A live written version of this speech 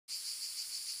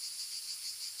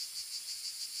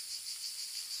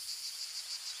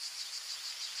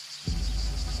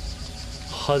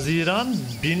Haziran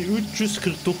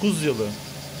 1349 yılı.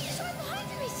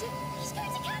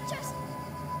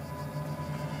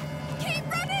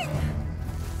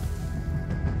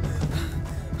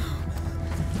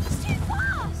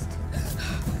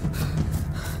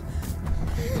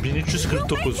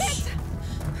 1349.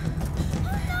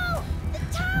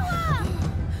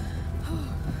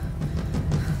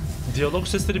 Diyalog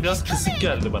sesleri biraz kısık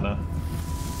geldi bana.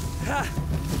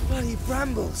 Bloody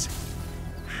brambles!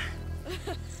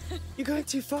 You're going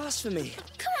too fast for me.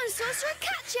 Come on, sorcerer,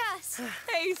 catch us!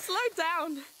 Hey, slow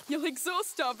down. You'll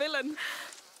exhaust our villain.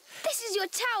 This is your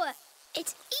tower.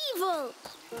 It's evil.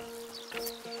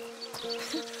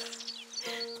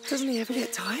 Doesn't he ever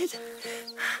get tired?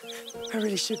 I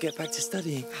really should get back to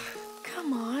studying.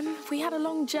 Come on, we had a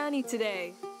long journey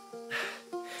today.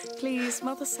 Please,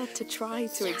 Mother said to try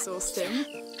to exhaust him.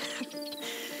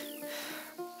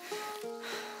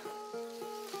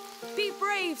 Be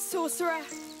brave, sorcerer.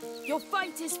 Your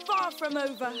fight is far from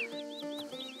over.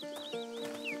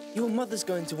 Your mother's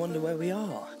going to wonder where we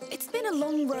are. It's been a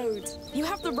long road. You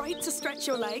have the right to stretch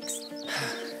your legs.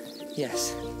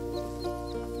 Yes.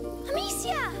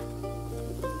 Amicia!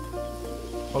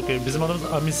 Okey, bizim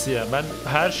adımız Amicia. Ben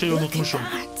her şeyi unutmuşum.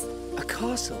 A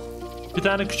castle. Bir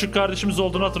tane küçük kardeşimiz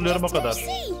olduğunu hatırlıyorum, o kadar.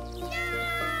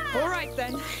 All right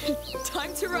then.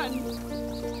 Time to run.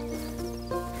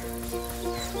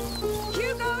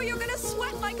 Hugo, you're gonna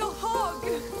sweat like a hog.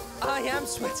 I am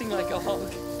sweating like a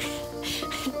hog.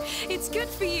 It's good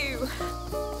for you.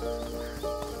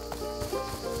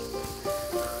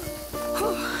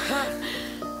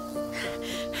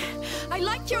 I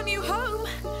like your new home.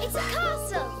 It's a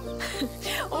castle.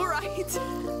 All right.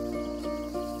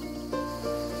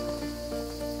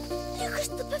 Lucas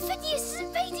the Perfidious is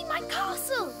invading my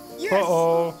castle. Yes!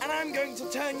 Uh-oh. And I'm going to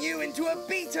turn you into a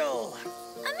beetle!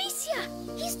 Amicia,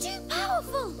 he's too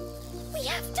powerful. We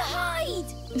have to hide.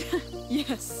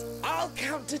 Yes. I'll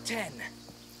count to 10.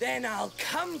 Then I'll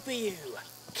come for you,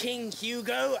 King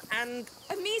Hugo and...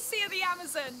 Amicia the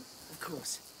Amazon. Of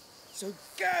course. So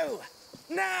go!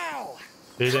 Now!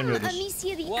 Come,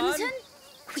 Amicia the Amazon.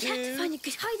 We have to two, find a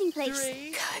good hiding place.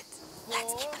 three, Good.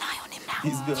 Let's keep an eye on him now.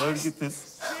 Biz bir örgütüz.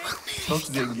 Çok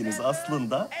zenginiz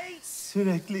aslında.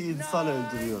 Sürekli insan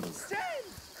öldürüyoruz. 10!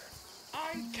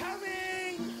 I'm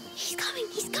coming! He's coming,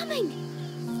 he's coming.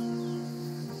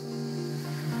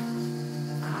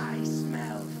 I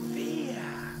smell fear.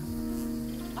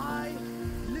 I,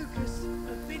 Lucas,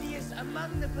 Perfidious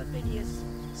among the Perfidious,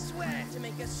 swear to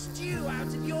make a stew out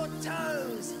of your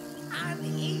toes and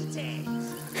eat it.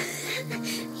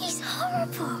 He's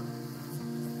horrible.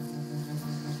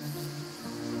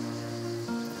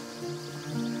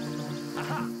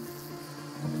 Aha!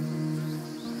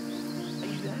 Are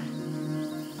you there?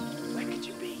 Where could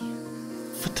you be?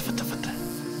 Fıtı fıtı fıtı.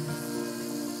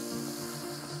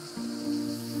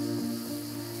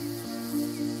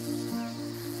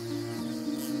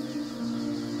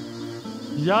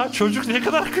 Ya çocuk ne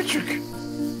kadar küçük.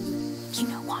 You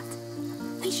know what?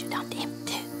 We should hunt him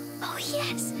too. Oh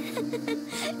yes.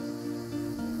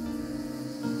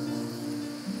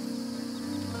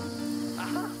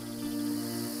 Aha!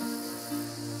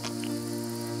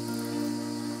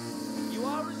 You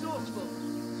are resourceful,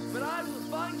 but I will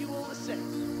find you all the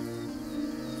same.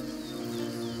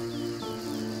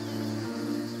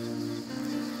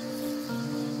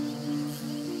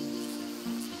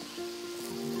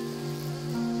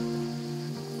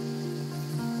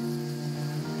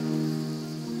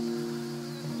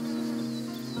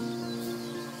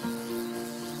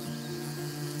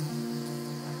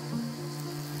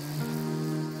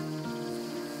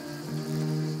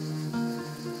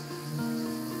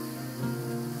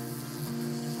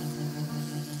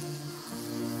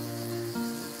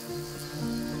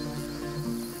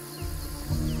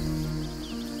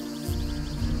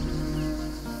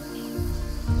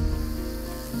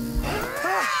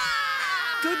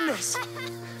 Goodness!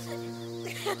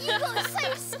 You got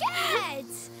so scared.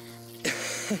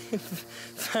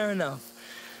 Fair enough.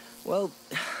 Well,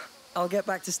 I'll get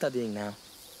back to studying now.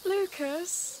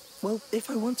 Lucas. Well, if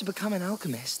I want to become an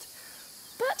alchemist,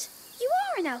 But you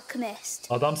are an alchemist.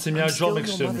 Adam I'm simyacı still olmak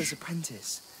your istiyormuş. mother's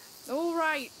apprentice. All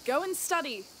right, go and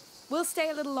study. We'll stay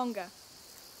a little longer.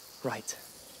 Right.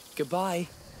 Goodbye.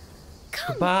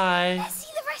 Come, Bye. let's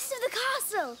see the rest of the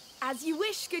castle. As you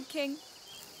wish, good king.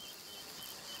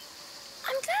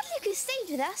 I'm glad Lucas stayed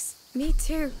with us. Me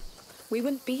too. We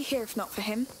wouldn't be here if not for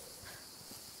him.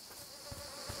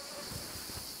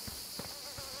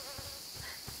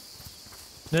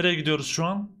 Nereye gidiyoruz şu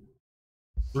an?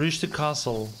 Reach the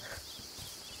castle.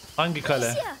 Hangi kale?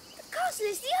 Amicia, the castle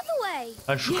is the other way.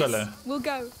 Ha, şu kale. We'll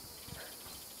go.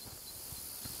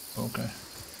 Okay.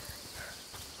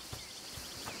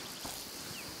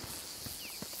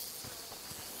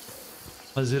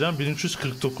 Haziran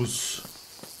 1349.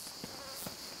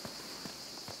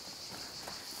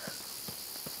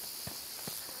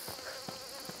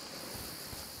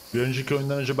 Bir önceki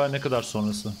oyundan acaba ne kadar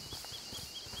sonrası?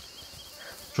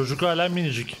 Çocuk hala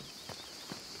minicik.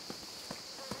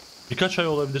 Birkaç ay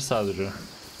olabilir sadece.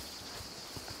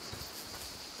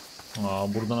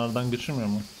 Buradan aradan geçilmiyor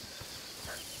mu?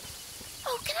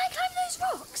 Oh, can I climb those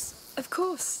rocks? Of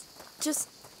course. Just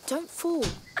don't fall.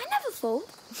 I never fall.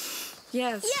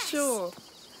 Yes, sure.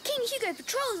 King Hugo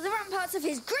patrols the ramparts of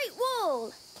his great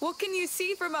wall. What can you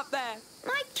see from up there?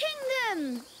 My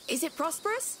kingdom. Is it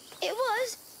prosperous? It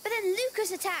was, but then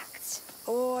Lucas attacked.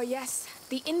 Oh, yes.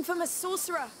 The infamous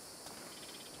sorcerer.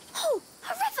 Oh,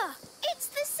 a river. It's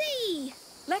the sea.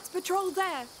 Let's patrol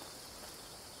there.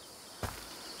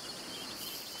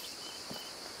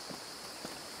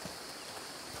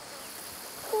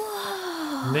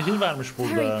 Whoa. Nehir varmış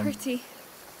burada. Very pretty.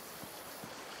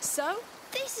 So,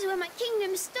 This is where my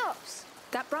kingdom stops.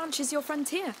 that branch is your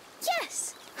frontier.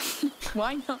 Yes.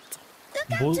 Why not?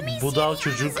 Look out to me, Bu dağ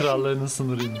çocuğun krallığının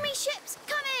sınırıydı. Enemy ships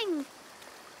coming.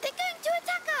 They're going to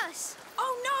attack us.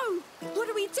 Oh no! What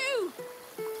do we do?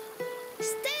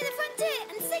 Stay at the frontier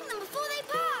and sing them before they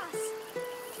pass.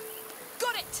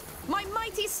 Got it! My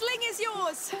mighty sling is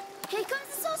yours! Here comes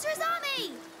the sorcerer's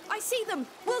army. I see them!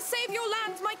 We'll save your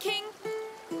land, my king!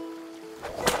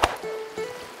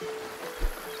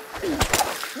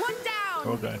 One down!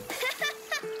 Okay.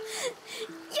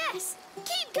 Yes.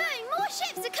 Keep going. More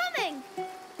ships are coming.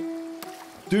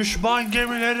 Düşman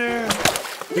gemileri!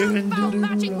 No foul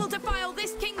magic will defile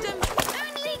this kingdom!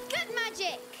 Only good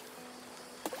magic.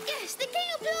 Yes, the king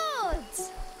applauds.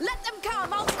 Let them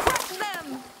come! I'll crush them!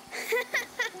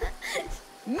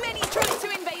 Many tried to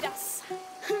invade us,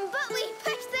 But we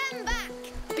pushed them back.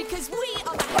 because we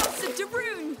are the House of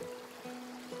Darun!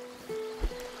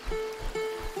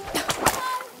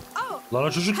 Oh, Lan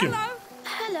o çocuk kim? hello!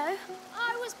 Hello.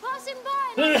 I was passing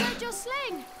by and I heard your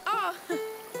sling. Oh,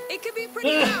 it could be pretty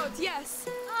loud, yes.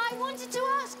 I wanted to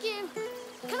ask you,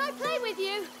 can I play with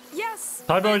you? Yes.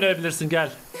 Tabii oynayabilirsin, gel.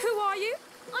 Who are you?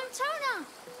 I'm Tona.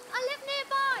 I live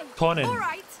nearby. Tonin. All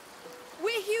right.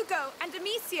 We're Hugo and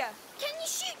Amicia. Can you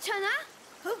shoot, Tona?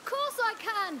 Of course I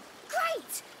can.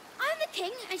 Great. I'm the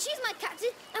king and she's my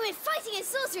captain and we're fighting a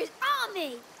sorcerer's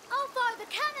army. I'll fire the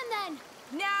cannon then.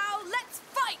 Now let's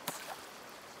fight!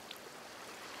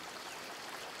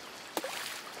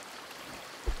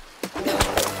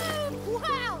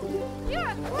 Wow. You're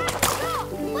a great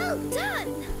shot. Well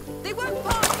done. They won't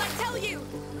pass, I tell you!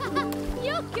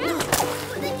 You're good.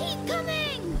 But they keep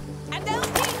coming. And they'll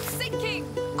keep sinking!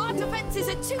 Our defenses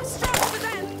are too strong for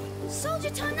them! Soldier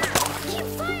Tona, keep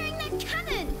firing that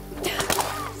cannon.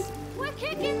 Yes, we're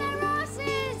kicking their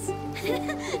asses.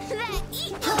 Their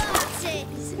evil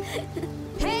asses.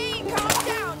 Hey, calm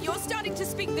down! You're starting to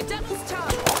speak the devil's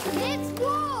tongue! It's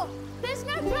war. There's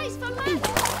no place for magic.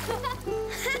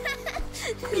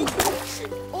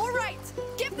 All right,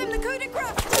 give them the coup de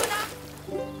grace, Tuna!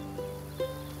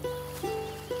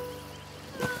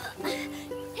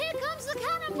 Here comes the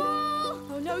cannonball.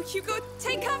 Oh no, Hugo,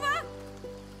 take cover!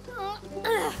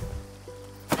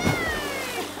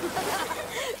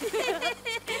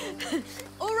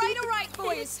 All right,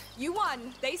 boys. You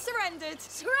won. They surrendered.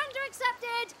 Surrender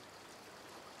accepted.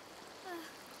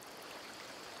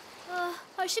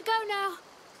 I should go now.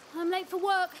 I'm late for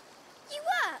work. You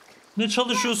work? Ne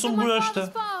çalışıyorsun bu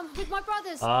yaşta? Farm with my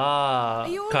brothers.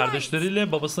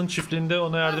 Kardeşleriyle babasının çiftliğinde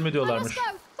ona yardım ediyorlarmış. I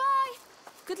must go. Bye.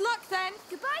 Good luck then.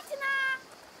 Goodbye, Tana.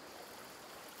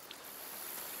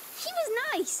 He was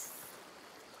nice.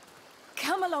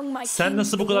 Come along, my Sen king.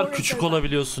 nasıl bu The war kadar is küçük over.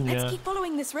 olabiliyorsun Let's ya? keep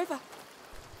following this river.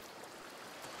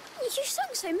 You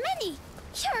sung so many.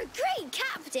 You're a great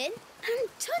captain. And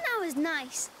Tana was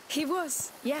nice. He was,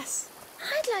 yes.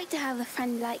 I'd like to have a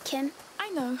friend like him. I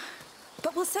know.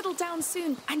 But we'll settle down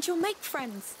soon, and you'll make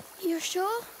friends. You're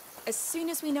sure? As soon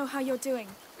as we know how you're doing.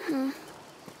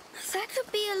 That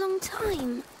could be a long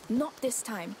time. Not this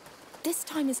time. This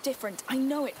time is different, I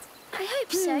know it. I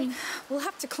hope so. We'll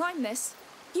have to climb this.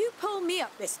 You pull me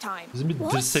up this time. Bizim bir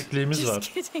dirsekliğimiz Just var.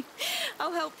 kidding.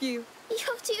 I'll help you.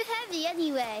 You're too heavy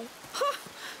anyway.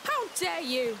 How dare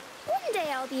you? One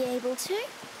day I'll be able to.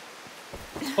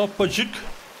 Hoppacık.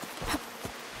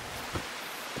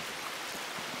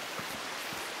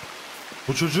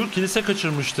 Bu çocuğu kilise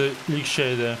kaçırmıştı ilk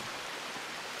şeyde.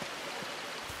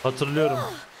 Hatırlıyorum.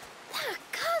 That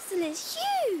castle is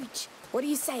huge. What do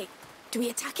you say? Do we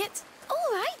attack it?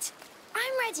 All right.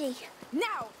 I'm ready.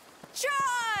 Now,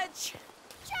 charge!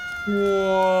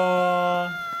 Wow.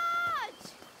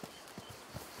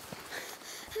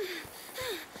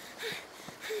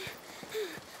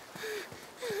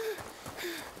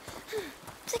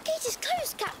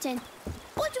 Captain.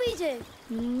 What do we do?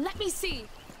 Let me see.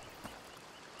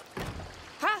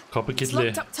 Ha! Kapı It's kilitli.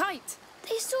 locked up tight.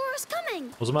 They saw us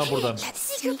coming. O zaman buradan. Let's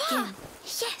secret path.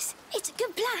 Yes, it's a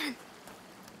good plan.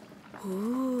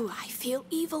 Ooh, I feel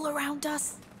evil around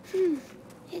us.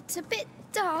 It's a bit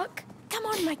dark. Come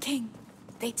on, my king.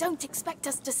 They don't expect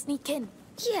us to sneak in.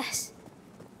 Yes.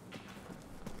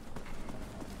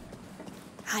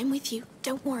 I'm with you,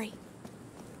 don't worry.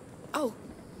 Oh,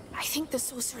 I think the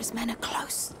sorcerer's men are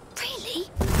close. Really?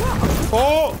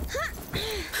 Oo!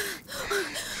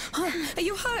 Are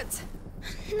you hurt?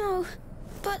 No,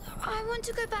 but I want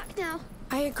to go back now.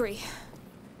 I agree.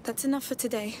 That's enough for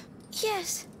today.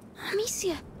 Yes,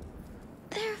 Amicia.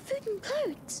 There are food and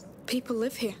clothes. People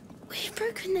live here. We've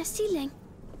broken their ceiling.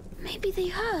 Maybe they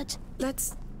heard.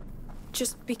 Let's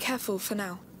just be careful for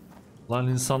now. Lan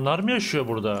insanlar mı yaşıyor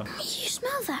burada? You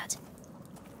smell that?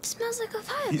 It smells like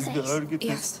a Biz de fireplace. örgütüz.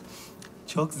 Yes.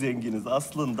 Çok zenginiz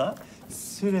aslında.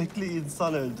 Sürekli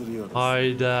insan öldürüyoruz.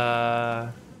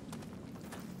 Hayda.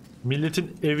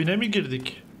 Milletin evine mi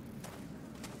girdik?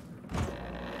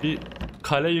 Bir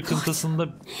kale yıkıntısında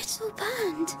It's all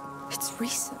burned. It's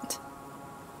recent.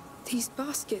 These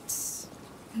baskets,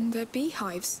 they're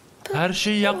beehives. her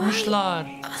şeyi yakmışlar.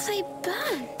 Are they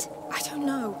burned? I don't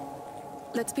know.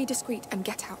 Let's be discreet and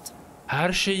get out.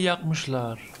 Her şeyi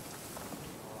yakmışlar.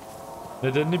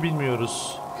 Nedenini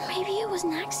bilmiyoruz. Maybe it was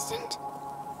an accident.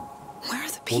 Where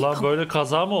are the people? Ulan böyle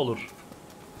kaza mı olur?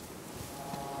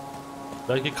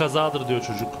 Belki kazadır diyor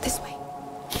çocuk. This way.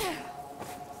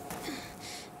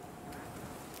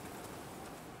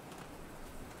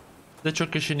 Size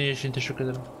çok yaşın teşekkür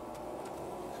ederim.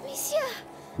 Amicia!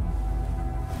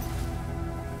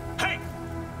 Hey!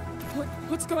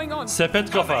 What's going on?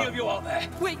 Sepet How many kafa. of you are there?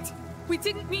 Wait, we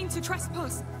didn't mean to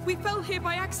trespass. We fell here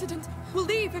by accident. We'll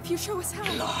leave if you show us how.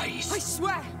 Lies! I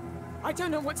swear. I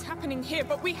don't know what's happening here,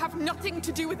 but we have nothing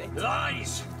to do with it.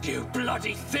 Lies! You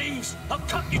bloody thieves! I'll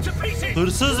cut you to pieces!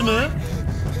 Hırsız mı?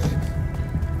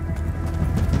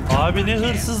 Abi ne We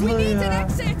hırsızlığı need an ya?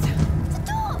 exit.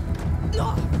 The door!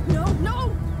 No, no, no.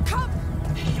 Come.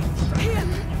 Here.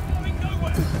 Going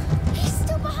nowhere! He's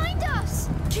still behind us!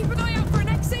 Keep an eye out for an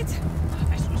exit.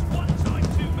 This was one time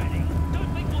too many.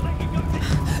 Don't think we'll let you go this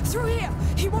time. Through here.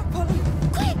 He won't follow.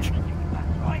 Quick!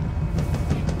 That's right.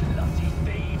 You bloody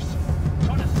thieves!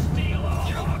 Trying to steal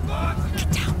our...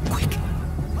 Get down, quick.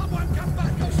 I won't come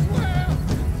back, I swear!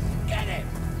 Get him!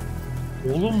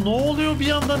 Oğlum ne oluyor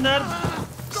bir anda nerede?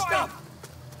 Stop!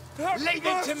 Leave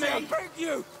it to me! I beg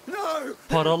you! No!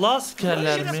 Paralı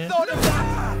askerler Should have mi? thought of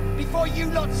that before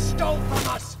you lot stole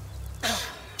from us!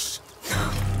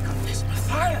 Goodness,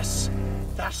 Matthias!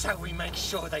 That's how we make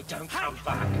sure they don't come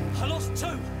back. I lost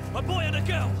two, a boy and a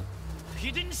girl.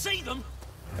 You didn't see them?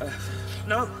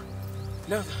 No.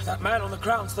 No, that man on the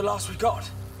ground's the last we got.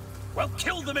 Well,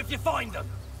 kill them if you find them.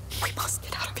 We must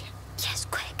get out of here. Yes,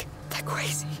 quick. They're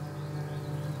crazy.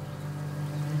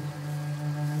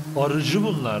 Arıcı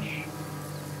bunlar.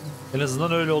 En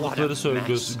azından öyle oldukları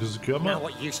gözüküyor ama. Now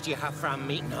what use do you have for our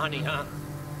meat and honey, huh?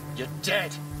 You're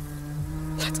dead.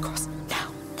 Let's cross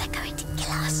now. They're going to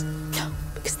kill us. No,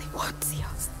 because they won't see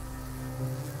us.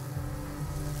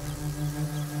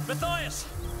 Matthias,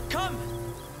 come!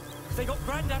 They got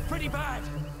Grandad pretty bad.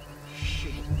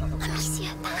 Shit.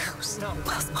 Amicia, the house. No,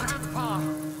 Grandpa.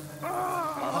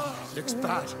 Oh, looks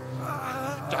bad.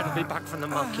 Dad'll be back from the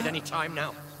market any time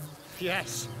now.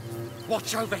 Yes.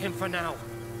 Watch over him for now.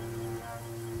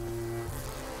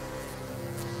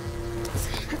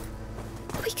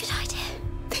 We could hide here.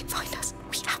 They'd find us.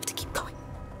 We have to keep going.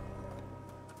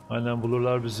 Aynen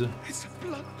bulurlar bizi. It's a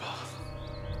bloodbath.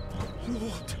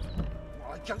 Lord.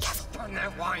 Why don't stand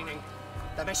there whining?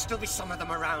 There may still be some of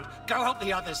them around. Go help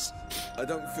the others. I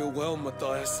don't feel well,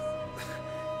 Matthias.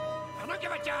 I don't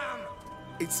give a damn.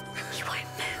 It's You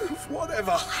won't move.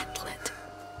 whatever. I'll handle it.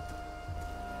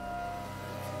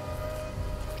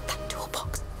 That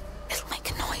toolbox. It'll make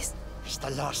a noise. It's the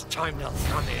last time they'll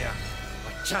come here.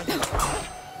 I tell you.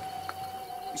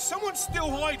 Is someone still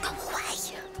hiding?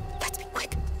 Away. Let's be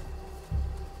quick.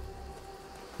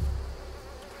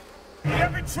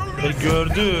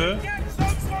 Gördü.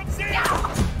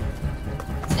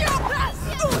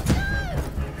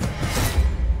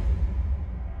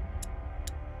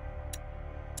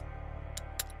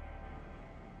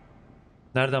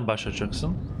 Nereden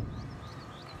başlayacaksın?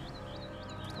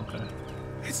 Okay.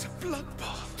 It's a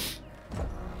bloodbath.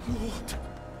 Lord.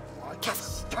 I can't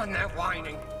stand there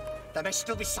whining. There may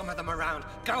still be some of them around.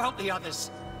 Go help the others.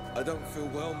 I don't feel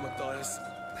well, Matthias.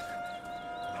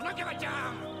 I don't give a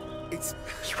damn. It's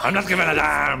I'm not giving a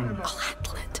damn. I'll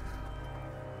handle it.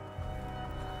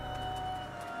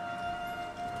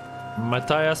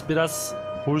 Matthias biraz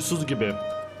huysuz gibi.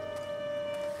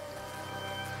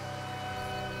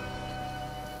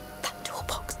 That door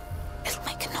box, it'll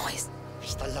make a noise.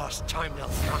 It's the last time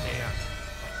they'll come here.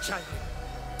 I tell you.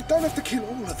 You don't have to kill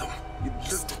all of them. You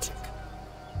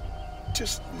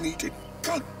just needed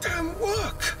goddamn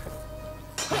work.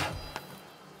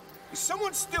 Is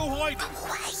someone still hiding? Come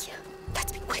away.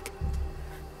 Let's be quick.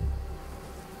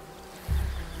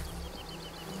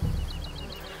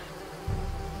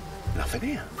 Nothing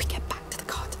here. We get back to the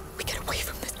cart. We get away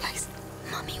from this place.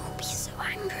 Mummy will be so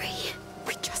angry.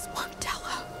 We just won't tell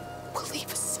her. We'll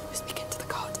leave as soon as we get to the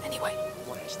cart anyway.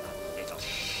 Where's that little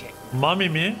shit? Mami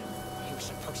mi? He was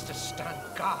supposed to stand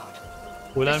guard.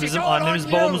 Ulan bizim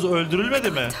annemiz babamız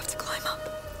öldürülmedi mi? Have to climb up.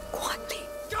 Quietly.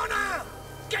 Donna!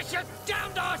 Get your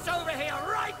damned ass over here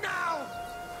right now!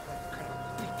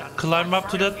 Climb up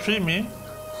to that tree mi?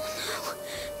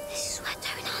 This is where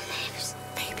Donan lives.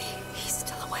 Maybe he's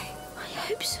still away. I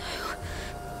hope so.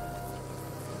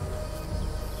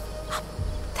 Up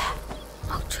there.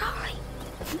 I'll try.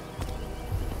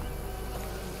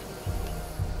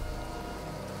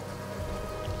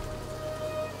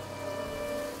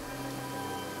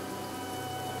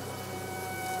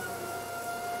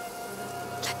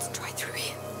 Let's try through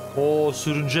here. Oo,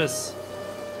 sürüneceğiz.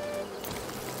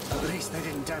 At least they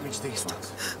didn't damage these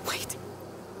ones. Wait.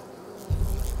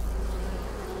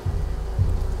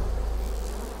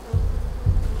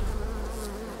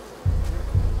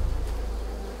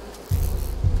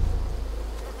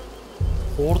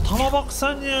 Ortama bak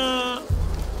sen ya.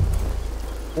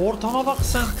 Ortama bak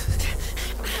sen.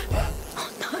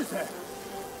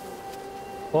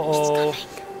 Oh.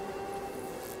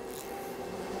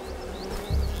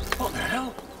 What the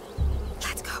hell?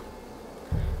 Let's go.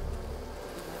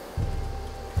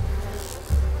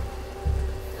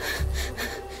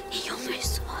 He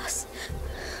almost saw us.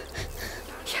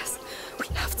 Yes, we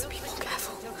have to be more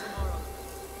careful.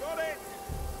 Got it.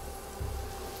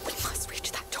 We must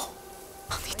reach that door.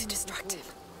 I'll need to distract him.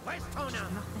 Where's Tona?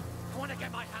 I want to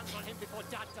get my hands on him before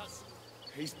Dad does.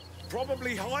 He's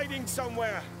probably hiding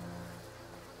somewhere.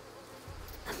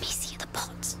 Amicia the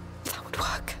pot. That would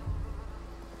work.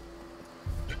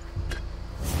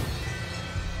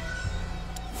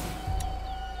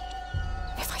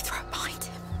 If I throw it behind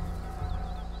him.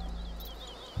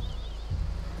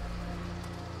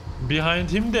 Behind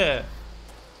him de.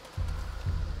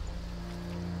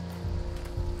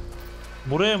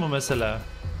 Buraya mı mesela?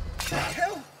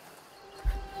 Hell.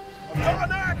 I've got an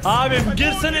axe. Abim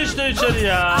girsene işte içeri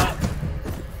ya.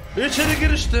 İçeri gir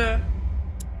işte.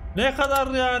 Ne kadar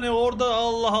yani orada,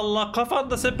 Allah Allah,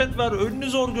 kafanda sepet var, önünü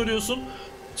zor görüyorsun.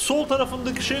 Sol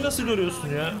tarafındaki şeyi nasıl görüyorsun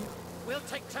ya? We'll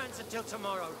take turns until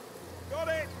tomorrow. Got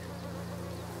it.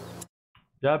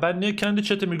 Ya ben niye kendi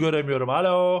chatimi göremiyorum?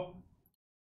 Alo.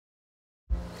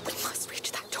 We must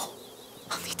reach that door.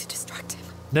 I'll need to distract him.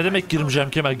 Ne demek girmeyeceğim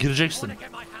Kemal? Gireceksin. Get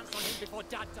my hands on him before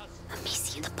Dad does.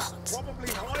 Amicia the pot.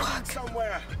 Probably hiding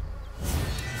somewhere.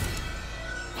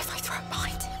 If I throw it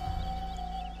behind him.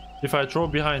 If I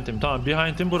throw behind him. Tamam,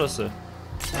 behind him burası.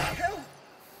 Hell.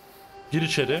 Gir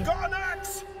içeri. Got an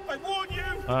axe. I warn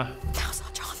you. Hah. Now's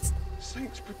our chance.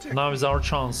 Saints protect. Now is our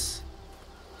chance.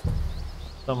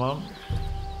 Tamam.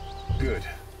 Good.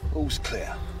 All's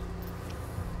clear.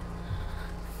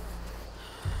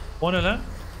 O ne lan?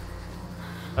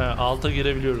 He, alta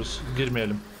girebiliyoruz.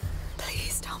 Girmeyelim.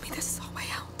 Please tell me this is our way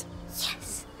out.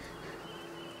 Yes.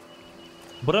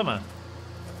 Bura mı?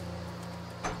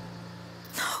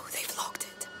 No, they've locked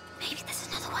it. Maybe there's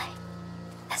another way.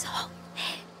 There's a hole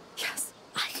here. Yes.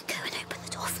 I can go and open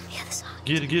the door from the other side.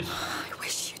 Gir gir. I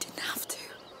wish you didn't have to.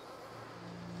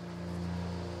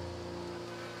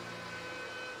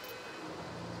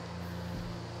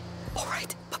 All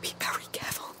right, but be very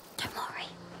careful. Don't worry.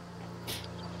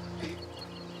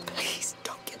 Please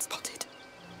don't get spotted.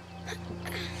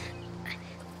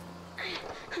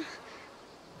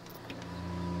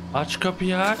 Aç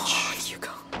kapıyı aç. Come on,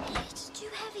 Hugo. It's too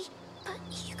heavy, but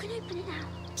you can open it now.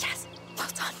 Yes, well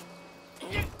done.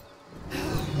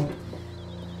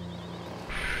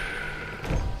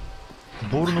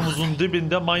 Burnumuzun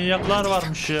dibinde manyaklar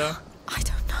varmış ya. I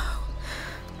don't know.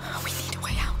 We need a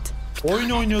way out. Oyun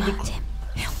oynuyorduk.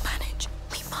 He'll manage.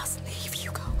 We must leave,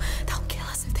 Hugo. They'll kill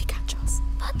us if they catch us.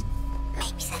 But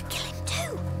maybe they'll kill him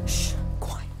too. Shh,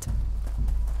 quiet.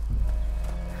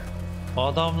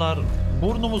 Adamlar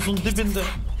burnumuzun dibinde.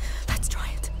 Let's try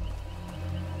it.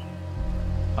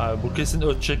 Abi bu kesin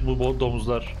ötecek bu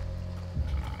domuzlar.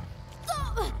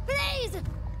 Stop, please.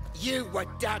 You were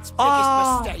Dad's biggest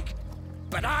Ah. mistake,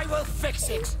 but I will fix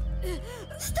it.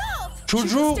 Stop.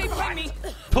 Çocuk. Stay behind me.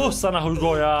 Puh sana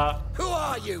Hugo ya. Who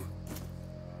are you?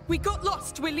 We got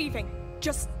lost. We're leaving.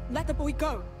 Just let the boy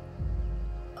go.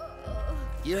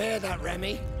 You hear that,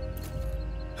 Remy?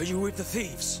 Are you with the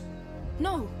thieves?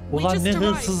 No, we Ulan just ne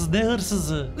arrived. hırsız, ne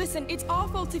hırsızı. Listen, it's our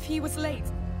fault if he was late.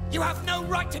 You have no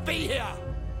right to be here!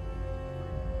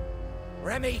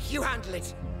 Remy, you handle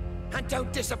it. And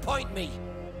don't disappoint me.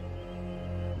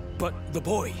 But the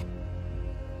boy,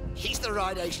 He's the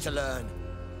right age to learn.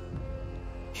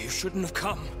 you shouldn't have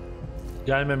come.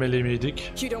 Gelmemeli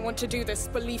miydik? You don't want to do this,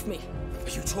 believe me.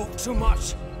 You talk too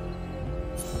much.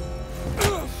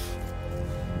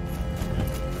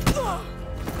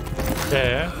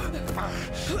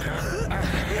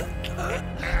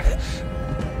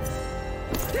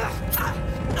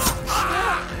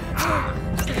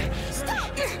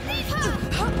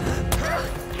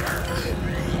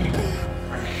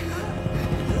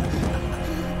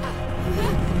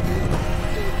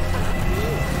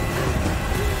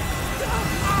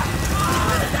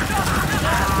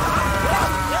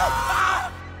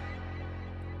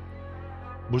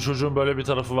 Bu çocuğun böyle bir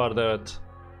tarafı vardı, evet.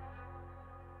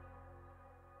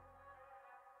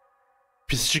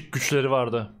 Psikik güçleri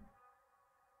vardı.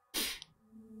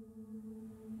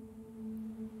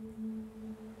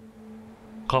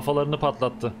 Kafalarını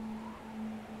patlattı.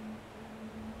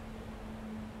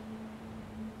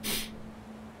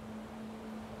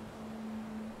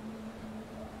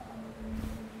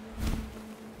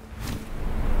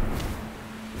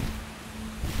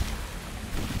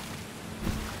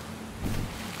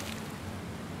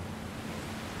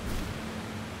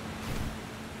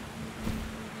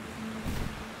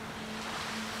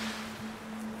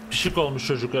 Pişik olmuş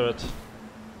çocuk, evet.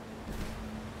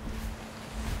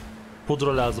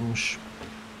 Pudra lazımmış.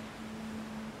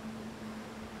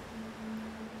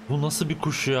 Bu nasıl bir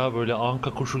kuş ya, böyle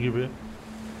anka kuşu gibi.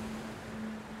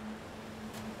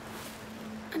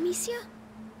 Amicia?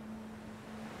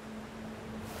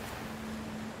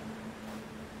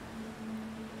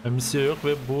 Amicia yok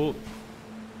ve bu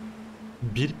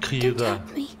bir kıyıda.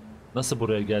 Nasıl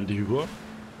buraya geldi Hugo?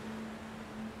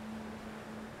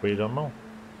 We don't know.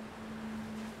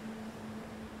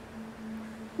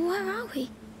 Where are we?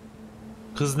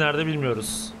 Kız nerede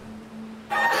bilmiyoruz.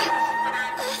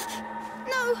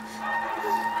 No!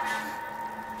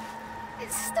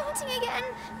 It's starting again.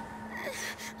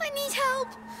 I need help.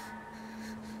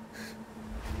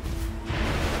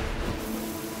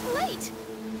 Wait!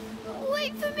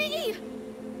 Wait for me!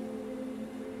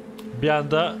 Bir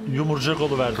anda yumurcak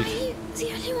oluverdik. Are you the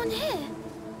only one here?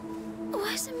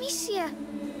 Where's Amicia?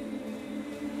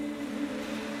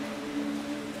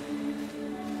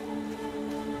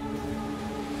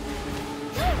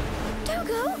 Don't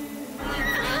go!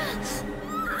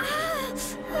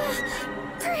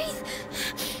 Breathe!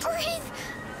 Breathe!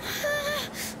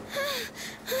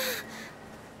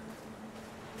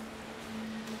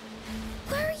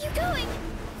 Where are you going?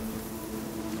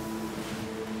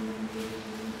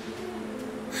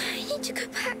 I need to go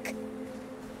back.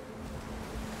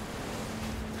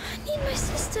 I need my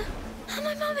sister and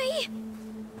my mummy.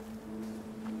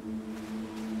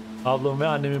 Ablamı ve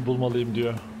annemi bulmalıyım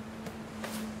diyor.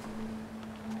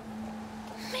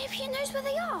 Maybe he knows where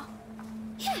they are.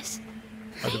 Yes.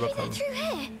 Hadi Maybe bakalım. they're through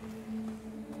here.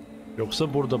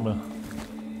 Yoksa burada mı?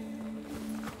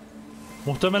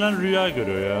 Muhtemelen rüya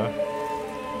görüyor ya.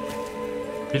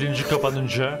 Bilinci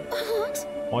kapanınca. What?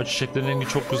 O çiçeklerin rengi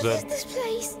çok güzel. What is this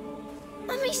place?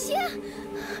 Amicia?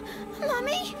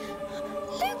 Mummy?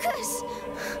 Lucas?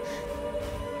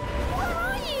 Where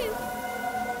are you?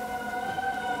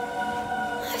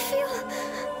 I feel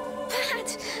bad.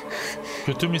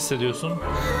 Kötü mü hissediyorsun?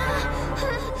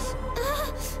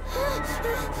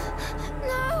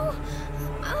 No.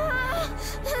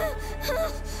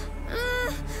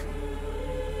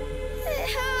 It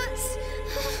hurts.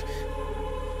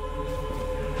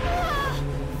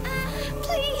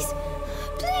 Please.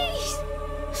 Please.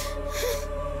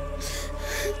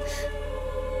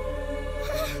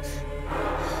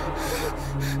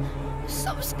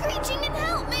 Stop screeching and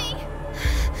help me.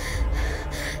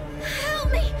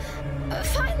 Help me.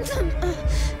 Find them.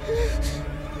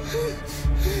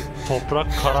 Toprak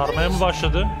kararmaya mı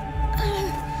başladı?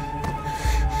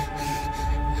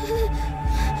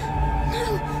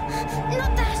 No.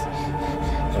 Not that.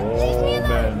 Oh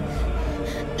man.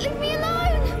 Leave me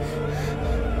alone.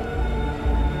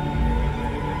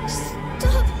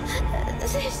 Stop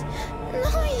this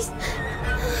noise.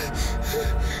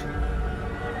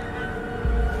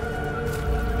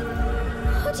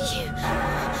 What do you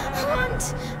want?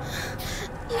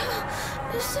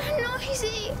 You're so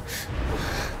noisy.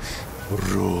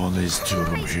 Ruhunu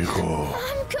istiyorum Hugo.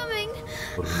 I'm coming.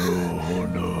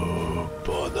 Ruhunu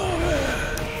bana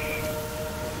ver.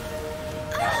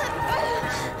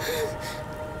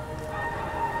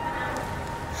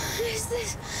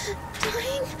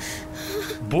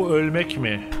 Bu ölmek mi?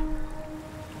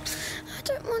 I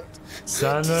don't want...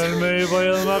 Sen ölmeyi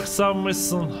bayılmak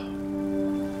sanmışsın.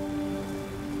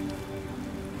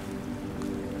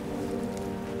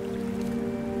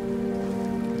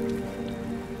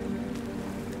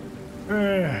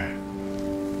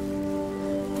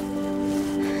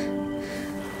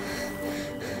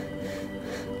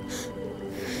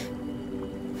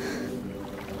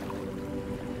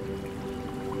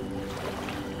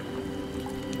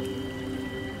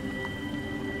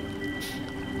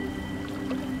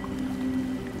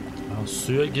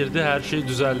 Suya girdi, her şey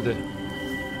düzeldi.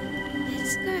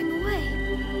 It's going away.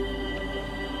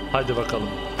 Hadi bakalım.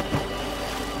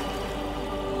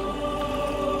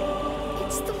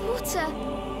 It's the water.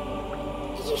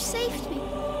 You saved me.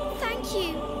 Thank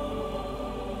you.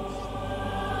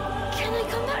 Can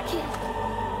I come back here?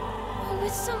 Or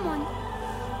with someone?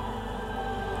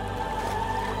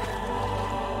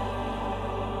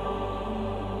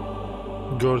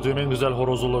 Gördüğüm en güzel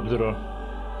horoz olabilir o.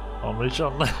 Ama hiç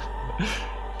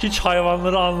hiç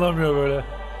hayvanları anlamıyor böyle.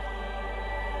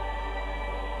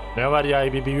 Ne var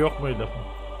ya, bir yok muydu?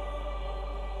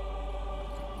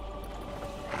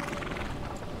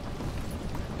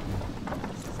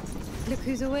 Look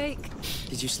who's awake.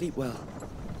 Did you sleep well?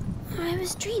 I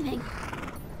was dreaming.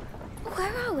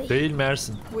 Where are we? Değil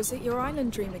Mersin. Was it your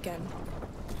island dream again?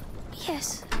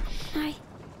 Yes.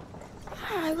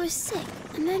 I was sick,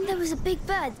 and then there was a big bird.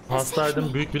 that saved Hastaydım,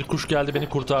 me. büyük bir kuş geldi beni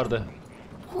kurtardı.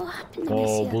 What happened to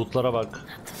Oo, Amicia? bulutlara bak.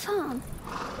 At the farm.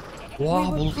 Oha, We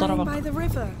were bulutlara playing bak. by the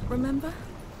river, remember?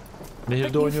 Nehirde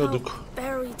But you oynuyorduk. felt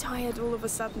very tired all of a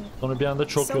sudden. Sonra bir anda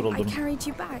çok So I yoruldum. carried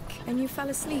you back, and you fell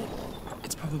asleep.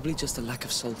 It's probably just a lack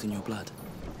of salt in your blood.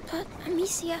 But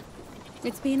Amicia,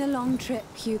 It's been a long trip,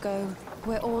 Hugo.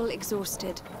 We're all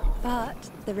exhausted. But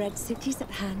the Red City's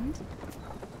at hand.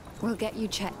 We'll get you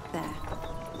checked there.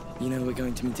 You know, we're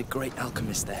going to meet a great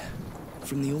alchemist there.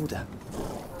 From the Order.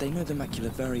 They know the macula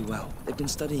very well. They've been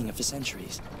studying it for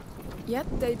centuries. Yet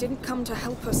they didn't come to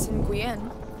help us in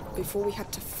Guienne before we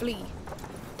had to flee.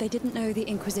 They didn't know the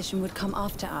Inquisition would come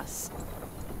after us.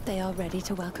 They are ready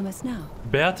to welcome us now.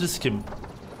 Beatrice kim?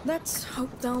 Let's hope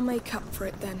they'll make up for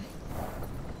it then.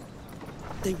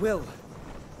 They will.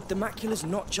 The macula's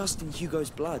not just in Hugo's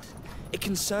blood. It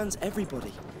concerns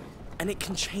everybody. And it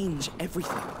can change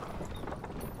everything.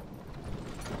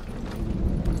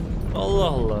 Allah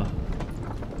Allah.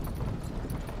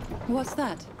 What's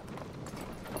that?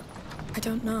 I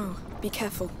don't know. Be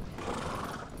careful.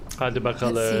 Hadi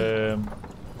bakalım.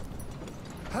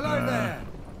 Hello there.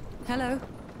 Hello.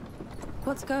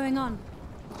 What's going on?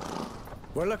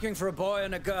 We're looking for a boy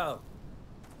and a girl.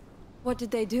 What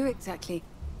did they do exactly?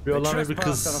 Bir They olan ve bir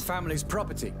trespassed on a kız. family's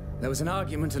property. There was an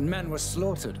argument and men were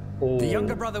slaughtered. The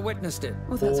younger brother witnessed it.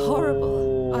 Oh, that's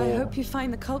horrible. I hope you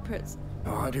find the culprits.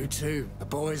 Oh, I do too. The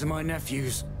boys are my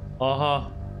nephews.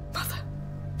 Aha.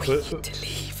 We need to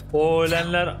leave. O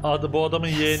ölenler bu adamın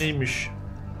yeğeniymiş.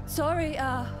 Sorry,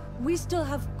 we still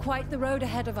have quite the road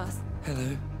ahead of us. Hello.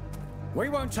 We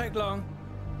won't take long.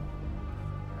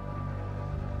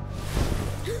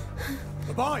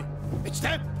 The boy. It's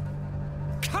them.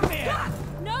 Come here!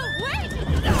 no, wait!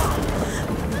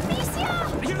 Amicia!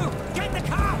 You! Get the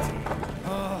cart!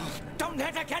 Oh, don't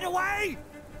let her get away!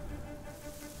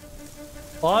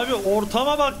 Abi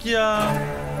ortama bak ya.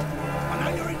 I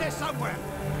know you're in there somewhere.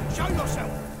 Show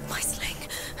yourself. My sling.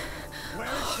 Where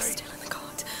is she? Still in the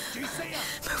cart. Do you see her?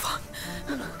 Move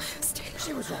on. No, still.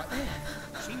 She was right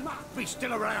there. She must be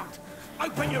still around.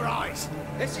 Open your eyes.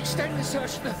 Let's extend the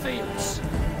search to the fields.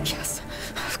 Yes.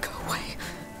 Go away.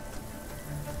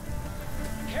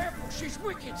 Careful, she's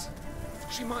wicked.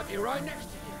 She might be right next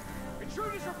to you.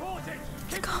 Intruders reported.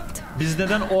 The cart. Biz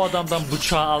neden o adamdan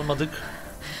bıçağı almadık?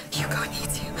 Hugo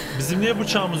needs you. Bizim niye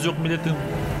bıçağımız yok, milletin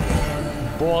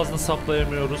boğazını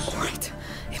saplayamıyoruz? Right.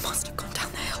 It must have gone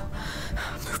down the hill.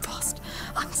 Move fast.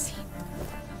 Unseen.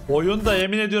 Oyunda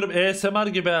yemin ediyorum ASMR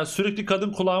gibi ya. Sürekli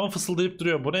kadın kulağıma fısıldayıp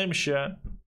duruyor. Bu neymiş ya?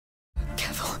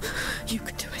 Careful. You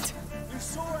can do it. You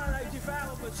saw how they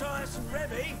devoured Matthias and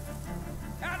Remy.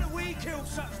 How do we kill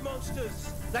such monsters?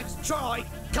 Let's try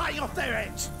cutting off their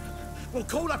heads. We'll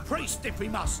call a priest if we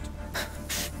must.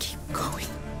 Keep going.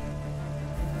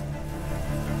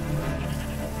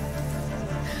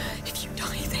 If you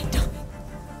die, they die.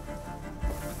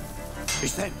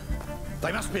 It's them.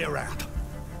 They must be around.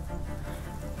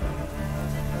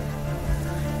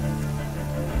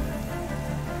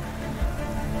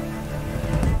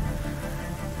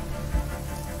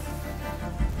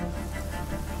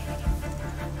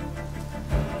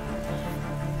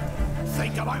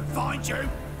 Think I won't find you,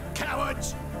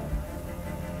 cowards!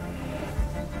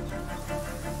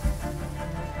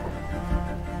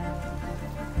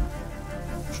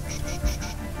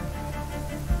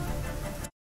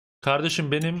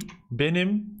 Kardeşim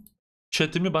benim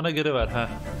chatimi bana geri ver. Heh.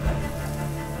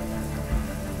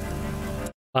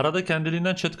 Arada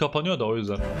kendiliğinden chat kapanıyor da o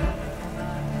yüzden.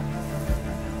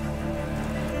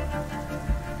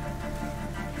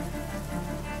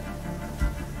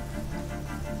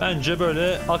 Bence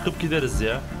böyle akıp gideriz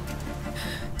ya.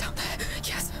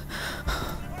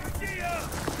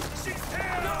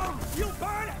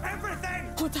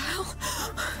 What the hell?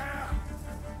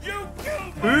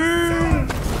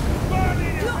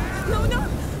 No.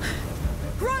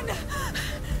 Run!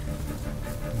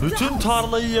 Bütün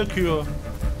tarlayı yakıyor.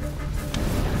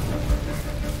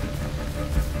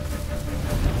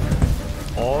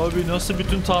 Abi nasıl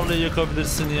bütün tarlayı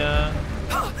yakabilirsin ya?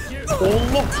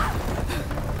 Allah!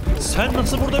 Sen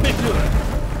nasıl burada bekliyorsun?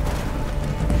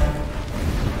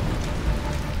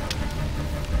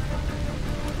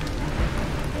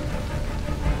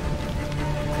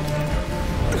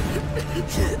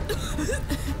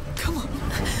 Come on.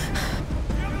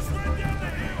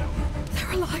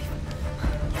 They're alive.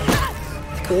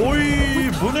 Oy,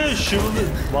 bu ne Chivalry?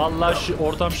 Vallahi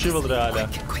ortam Chivalry hala.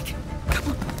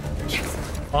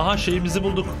 Aha şeyimizi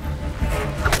bulduk.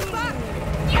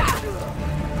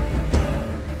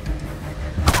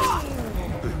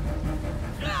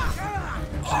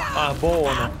 Ah boğ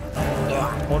onu.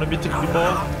 Onu bir tık bir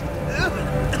boğ.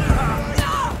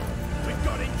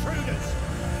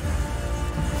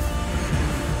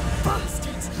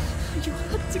 Bastards! You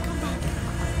had to come back.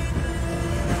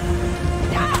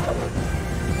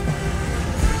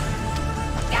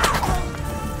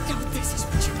 Now this is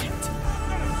what you get.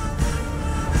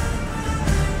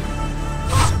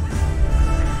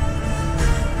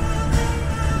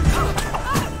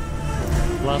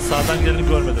 Lan sağdan geleni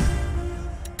görmedim.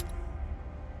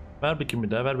 Ver bakayım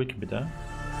bir daha, ver bakayım bir daha.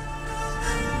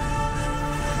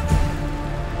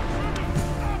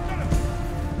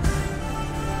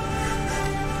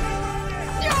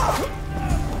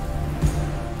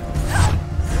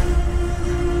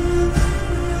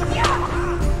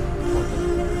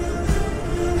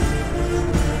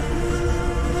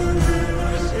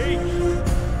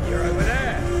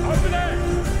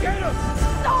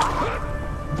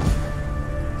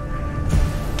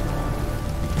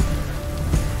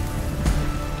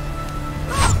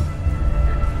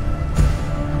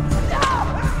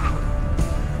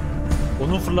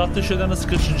 Onun fırlattığı şeyden nasıl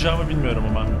kaçınacağımı bilmiyorum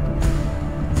ama.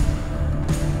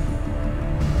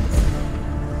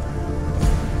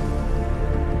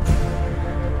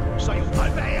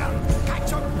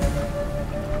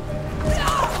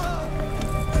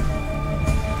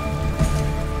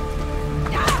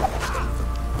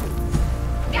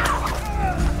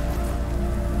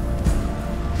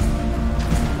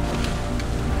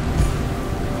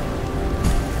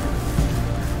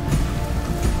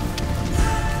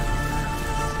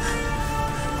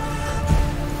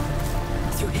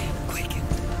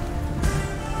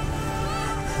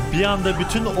 Bir anda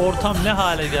bütün ortam ne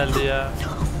hale geldi ya.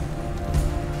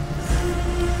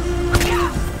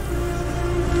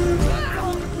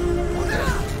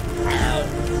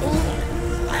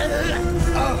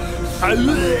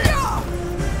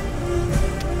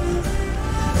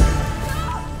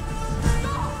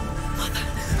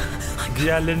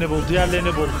 Diğerlerini bul,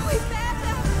 diğerlerini bul.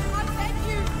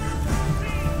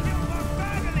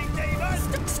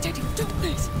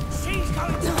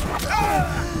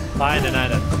 Aynen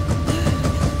aynen.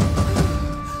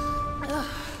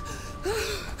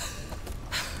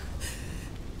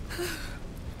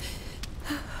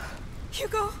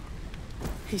 Hugo!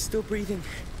 He's still breathing.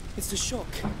 It's a shock.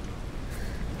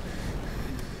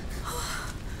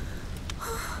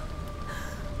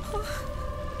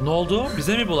 Ne oldu?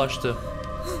 Bize mi bulaştı?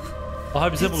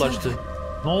 Aha bize bulaştı.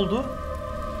 Ne oldu?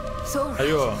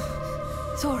 Ayo.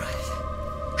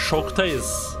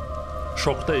 Şoktayız.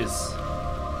 Şoktayız.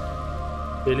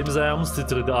 Elimiz ayağımız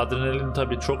titredi. Adrenalin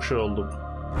tabii çok şey olduk.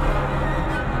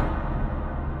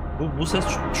 Bu ses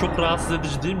çok rahatsız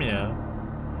edici değil mi ya?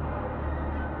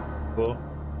 Bu.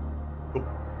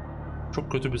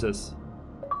 Çok kötü bir ses.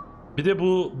 Bir de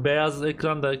bu beyaz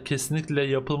ekranda kesinlikle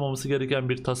yapılmaması gereken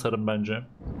bir tasarım bence.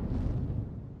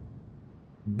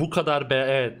 Bu kadar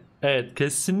evet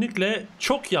kesinlikle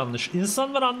çok yanlış.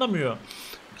 İnsanlar anlamıyor.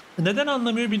 Neden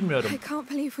anlamıyor bilmiyorum. I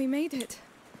can't believe we made it.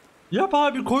 Yap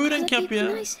abi, koyu renk yap ya.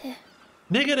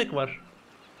 Ne gerek var?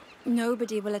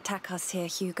 Nobody will attack us here,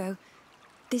 Hugo.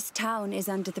 This town is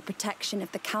under the protection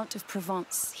of the Count of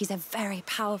Provence. He's a very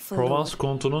powerful Provence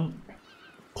kontunun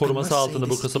koruması altında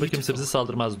bu kasaba kimse bize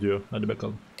saldırmaz diyor. Hadi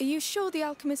bakalım. Are you sure the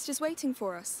alchemist is waiting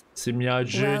for us?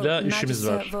 Simyacıyla işimiz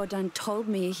var. Vaudin told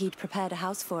me he'd prepared a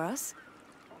house for us.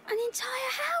 An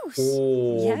entire house.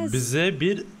 Oo, Yes. bize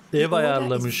bir ev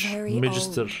ayarlamış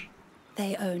Magister.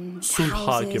 They own Sulh houses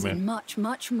hakimi. and much,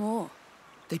 much more.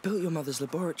 They built your mother's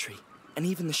laboratory, and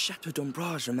even the Chateau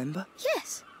d'Ombrage, remember?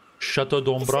 Yes. Chateau It's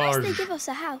nice d'Ombrage. they give us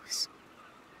a house.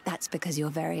 That's because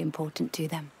you're very important to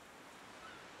them.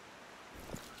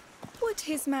 Would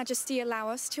His Majesty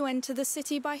allow us to enter the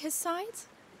city by his side?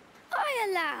 I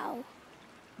allow.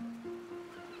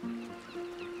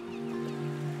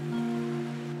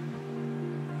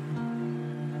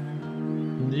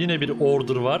 Yine bir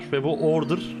order var ve bu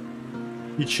order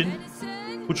için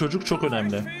bu çocuk çok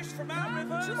önemli.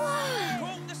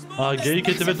 Aa, geyik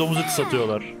eti ve domuz eti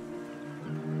satıyorlar.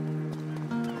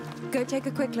 Go take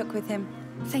a quick look with him.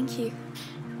 Thank you.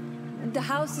 The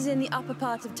house is in the upper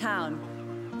part of town.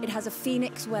 It has a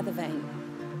phoenix weather vane.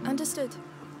 Understood.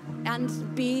 And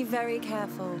be very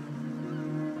careful.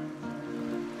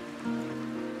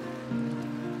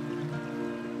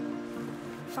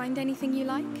 Find anything you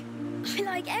like? I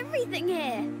like everything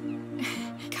here.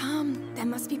 Come, there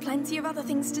must be plenty of other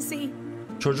things to see.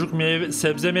 Çocuk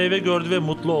sebze meyve gördü ve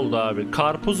mutlu oldu abi.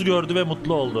 Karpuz gördü ve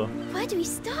mutlu oldu. Where do we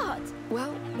start?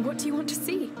 Well, what do you want to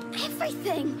see?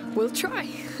 Everything. We'll try.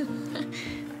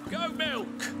 Goat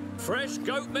milk! Fresh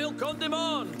goat milk on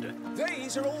demand!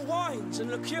 These are all wines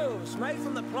and liqueurs made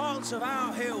from the plants of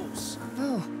our hills.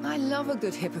 Oh, I love a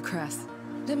good hippocras.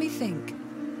 Let me think.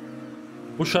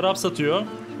 Bu şarap satıyor.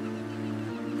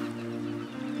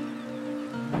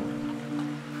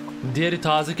 Diğeri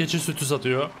taze keçi sütü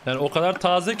satıyor. Yani o kadar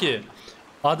taze ki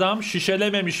adam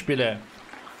şişelememiş bile.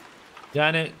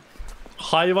 Yani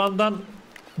hayvandan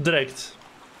direkt.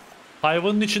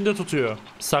 Hayvanın içinde tutuyor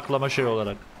saklama şey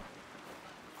olarak.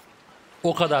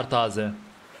 O kadar taze.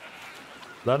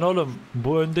 Lan oğlum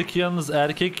bu öndeki yalnız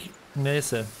erkek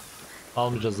neyse.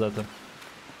 Almayacağız zaten.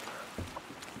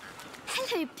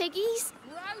 Hello, piggies.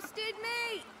 Roasted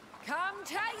meat. Come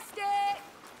taste it.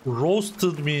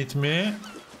 Roasted meat mi?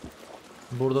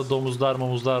 Burada domuzlar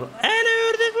momuzlar. Ele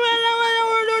ördük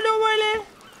böyle.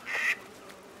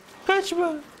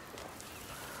 Kaçma.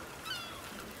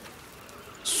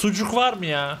 Sucuk var mı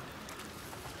ya?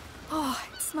 Oh,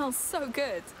 it smells so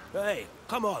good. Hey,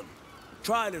 come on.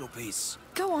 Try a little piece.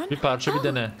 Go on. Bir parça bir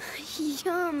dene.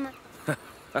 Yum.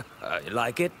 You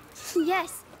like it?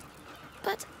 Yes.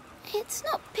 But it's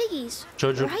not piggies,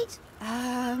 Çocuk. right?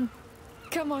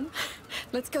 Come on.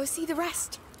 Let's go see the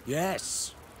rest.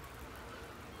 Yes.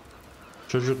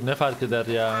 Çocuk ne fark eder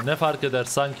ya? Ne fark eder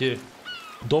sanki?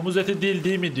 Domuz eti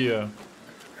değil mi diyor.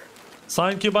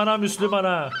 Sanki bana Müslüman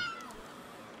ha.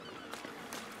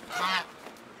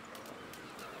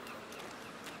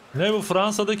 Ne bu,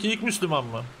 Fransa'daki ilk Müslüman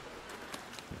mı?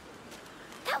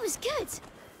 That was good.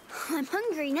 I'm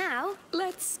hungry now.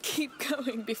 Let's keep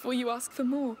going before you ask for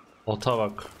more. Ota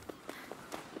bak.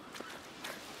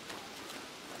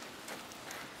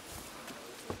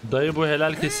 Dayı bu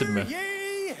helal kesim mi?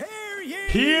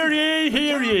 Hear ye,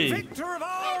 hear ye. Victor of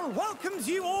all welcomes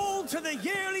you all to the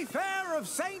yearly fair of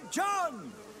St. John.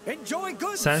 Enjoy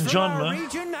goods St. from John our mı?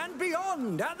 region and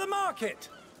beyond at the market.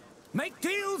 Make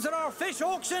deals at our fish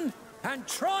auction and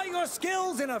try your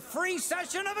skills in a free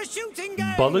session of a shooting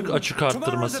game. Balık açık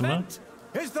arttırması Tomorrow's mı? event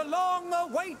is the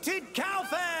long-awaited cow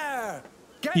fair.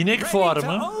 Get İnek ready fuarı to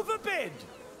mı? overbid.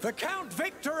 The Count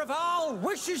Victor of all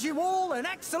wishes you all an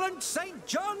excellent St.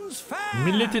 John's fair.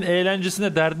 Milletin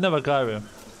eğlencesine, derdine bak abi.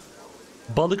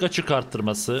 Balık açık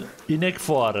arttırması, inek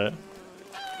fuarı.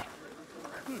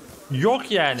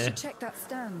 Yok yani.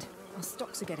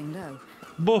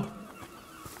 Bu.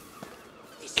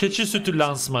 Keçi sütü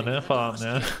lansmanı falan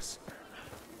ya.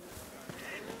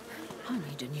 I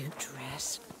need a new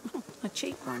dress. A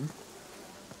cheap one.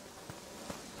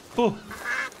 Bu.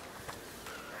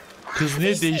 Kız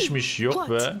ne değişmiş, yok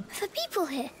be. The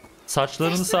people here.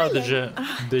 Saçlarını sadece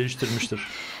değiştirmiştir.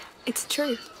 It's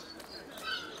true.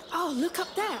 Oh, look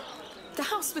up there. The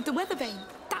house with the weather vane.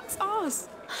 That's ours.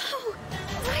 Oh,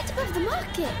 right above the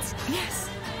market. Yes.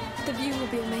 The view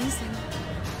will be amazing.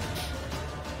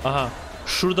 Aha.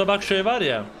 Şurada bak şey var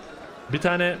ya. Bir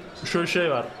tane şöyle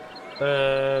şey var.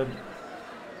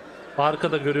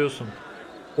 Arkada görüyorsun.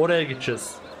 Oraya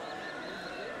gideceğiz.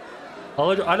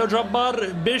 Alo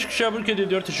Cabbar 5 kişi abone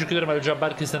ediyor. Teşekkür ederim Alo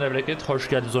Cabbar. Kesene bereket. Hoş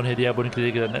geldiniz 10 hediye aboneliklere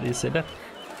girenler. İyi seyirler.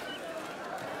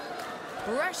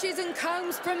 Brushes and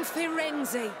combs from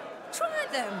Firenze.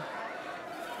 Try them.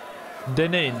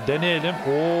 Deneyelim.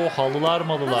 Oo, halılar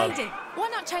malılar. Lady,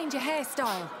 why not change your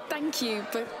hairstyle? Thank you,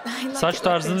 but I like Saç it like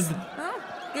tarzını this. Oh,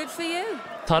 good for you.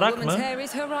 tarak Woman's mı? hair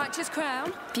is her righteous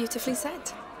crown. Beautifully said.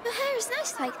 Your hair is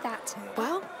nice like that.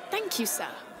 Well, thank you, sir.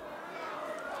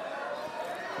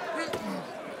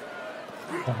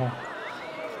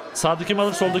 Sağdaki mi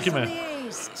alır, soldaki mi?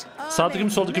 Sağdaki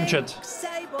mi, soldaki mi chat?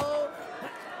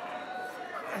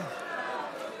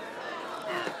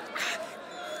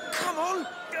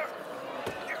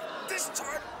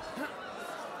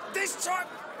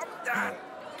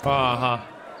 Aha.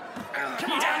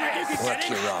 Work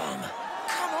your arm,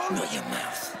 not your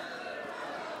mouth.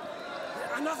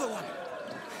 Another one.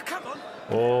 Come on.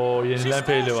 Oo, yenilen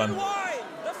pehlivan.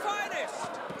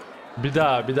 Bir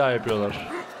daha yapıyorlar.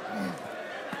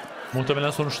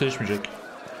 Muhtemelen sonuç değişmeyecek.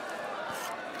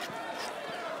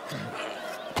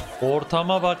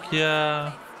 Ortama bak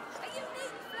ya.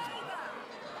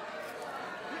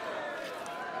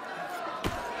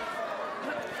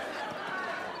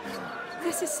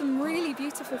 This is some really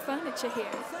beautiful furniture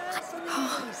here.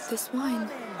 Oh, this wine.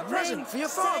 A present for your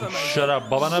father, mate.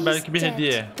 Şarap, babana belki bir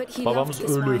hediye. Babamız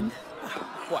ölü.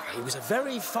 Well, he was a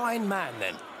very fine man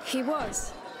then. He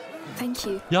was. Thank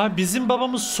you. Ya bizim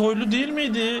babamız soylu değil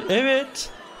miydi? Evet.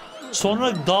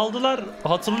 Sonra daldılar.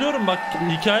 Hatırlıyorum bak,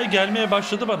 hikaye gelmeye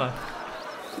başladı bana.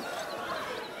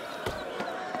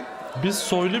 Biz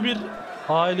soylu bir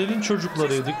ailenin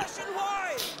çocuklarıydık.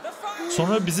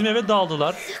 Sonra bizim eve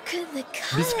daldılar.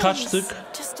 Biz kaçtık.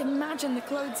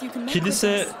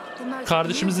 Kilise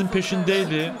kardeşimizin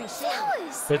peşindeydi.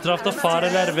 Etrafta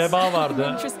fareler, veba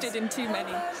vardı.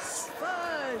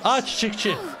 Aa,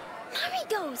 çiçekçi.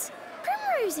 Marigolds,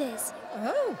 primroses.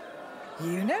 Oh,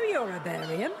 you know your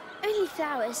herbarium. Only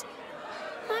flowers.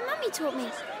 My mummy taught me.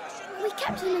 We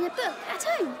kept them in a book at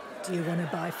home. Do you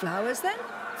want to buy flowers then?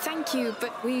 Thank you,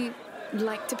 but we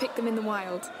like to pick them in the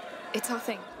wild. It's our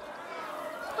thing.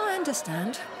 I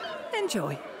understand.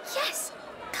 Enjoy. Yes.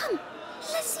 Come,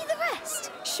 let's see the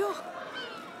rest. Sure.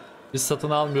 Biz satın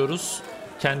almıyoruz.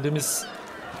 Kendimiz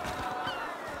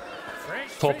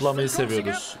toplamayı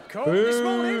seviyoruz.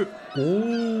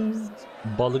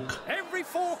 Balık.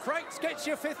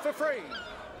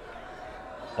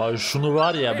 Ay şunu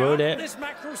var ya, böyle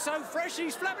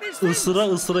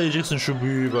ısıra yiyeceksin şu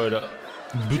büyüğü böyle.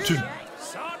 Bütün.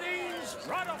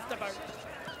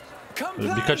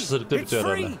 Birkaç ısırıkta bitiyor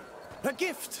herhalde. A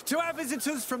gift to our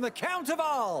visitors from the Count of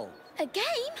Arles. A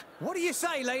game? What do you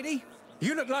say, lady?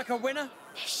 You look like a winner.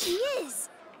 She is.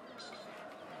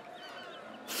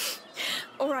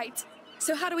 All right.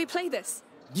 So how do we play this?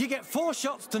 You get 4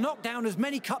 shots to knock down as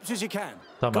many cups as you can.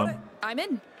 Tamam. I'm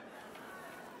in.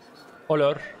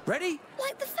 Olur. Ready?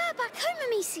 Like the fair back home,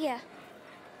 Amicia.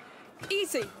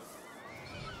 Easy.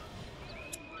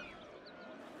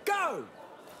 Go!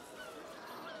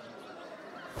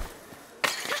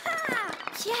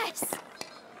 Yes.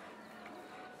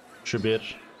 Şu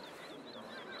bir.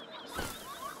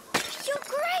 You're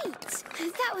great.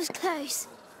 That was close.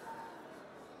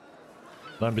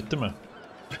 Lan bitti mi?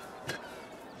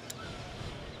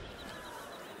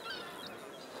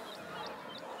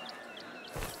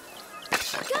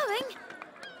 Going.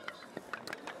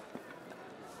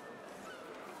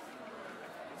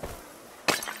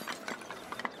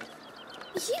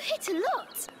 You hit a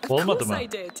lot. Olmadı mı?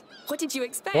 I did. What did you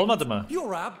expect? Olmadı mı?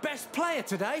 You're our best player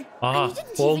today. Aha, You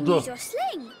didn't even oldu. use your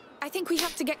sling. I think we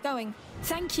have to get going.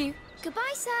 Thank you.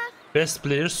 Goodbye, sir. Best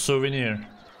player souvenir.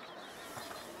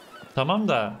 Tamam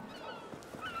da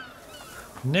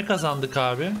ne kazandık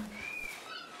abi?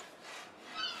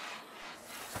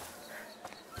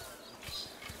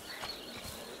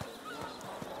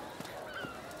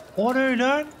 O ne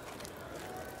lan?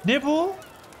 Ne bu?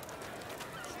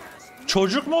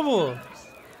 Çocuk mu bu?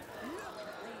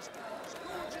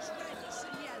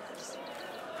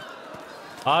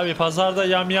 Abi pazarda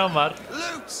yamyam var.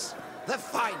 Loots, the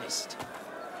finest.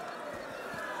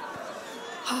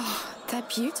 Oh, they're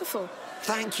beautiful.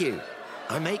 Thank you.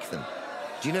 I make them.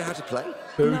 Do you know how to play?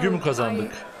 Övgü mü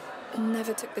kazandık? I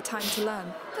never took the time to learn.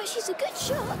 But she's a good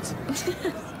shot.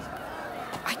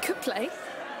 I could play.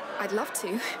 I'd love to.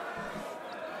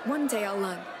 One day I'll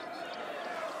learn.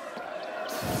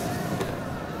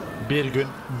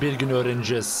 Bir gün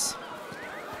öğreneceğiz.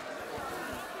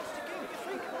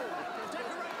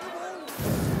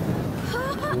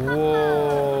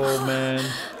 Whoa, man.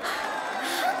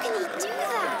 How can he do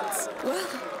that? Well,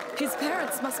 his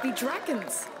parents must be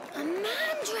dragons. A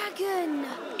man dragon.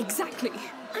 Exactly.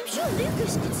 I'm sure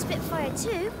Lucas could spit fire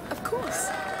too. Of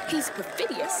course. He's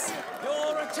perfidious.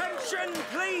 Your attention,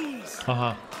 please.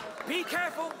 Aha. Be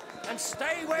careful and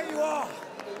stay where you are.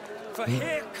 For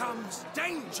here comes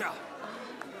danger.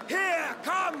 Here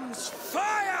comes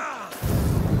fire.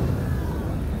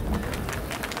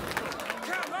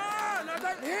 Come on, I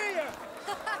don't hear you.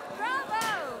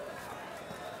 Bravo!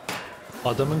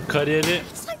 Adamın kariyeri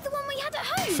It's like the one we had at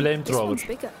home. flamethrower. This one's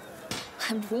bigger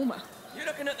and warmer. You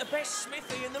look working at the best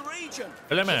smithy in the region.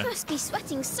 Öyle mi? You must be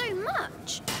sweating so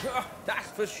much. That's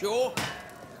for sure.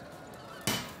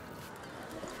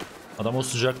 Adam o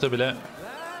sıcakta bile.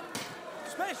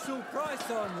 Special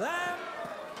price on lamb.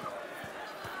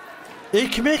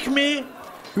 Ekmek mi?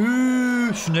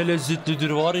 Üf, ne lezzetlidir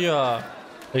var ya.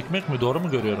 Ekmek mi? Doğru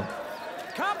mu görüyorum?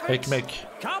 Ekmek.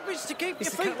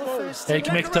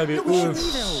 Ekmek tabii.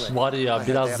 Üf, var ya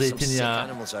biraz zeytinyağı.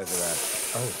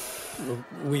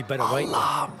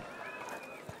 Allah'ım.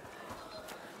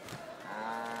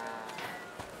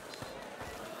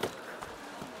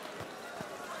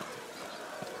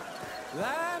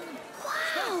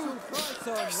 Wow,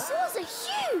 their saws are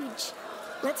huge.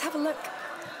 Let's have a look.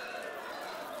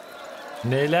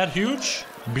 Neyler huge?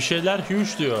 Bir şeyler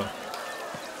huge diyor.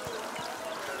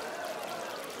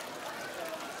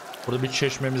 Burada bir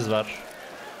çeşmemiz var.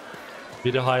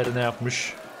 Biri hayrına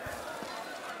yapmış.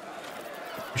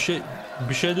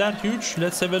 Bir şeyler huge.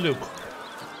 Let's have a look.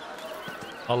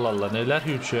 Allah Allah, neler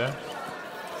huge ya?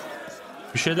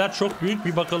 Bir şeyler çok büyük,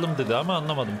 bir bakalım dedi ama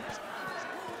anlamadım.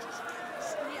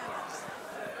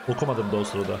 Okumadım da o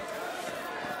sırada.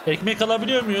 Ekmek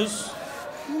alabiliyor muyuz?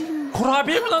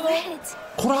 Kurabiye mi lan o?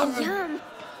 Kurabiye.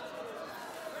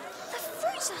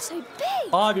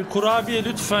 Abi kurabiye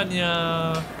lütfen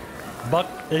ya. Bak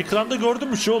ekranda gördün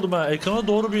mü şey oldum ha. Ekrana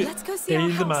doğru bir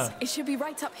eğildim ha.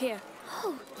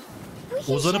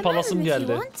 Uzanıp alasım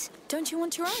geldi. Don't you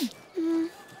want your own?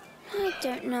 I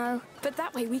don't know. But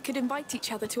that way we could invite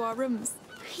each other to our rooms.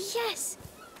 Yes.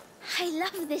 I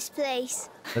love this place.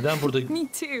 Neden burada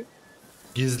Me too.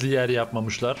 gizli yer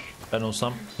yapmamışlar? Ben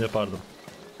olsam yapardım.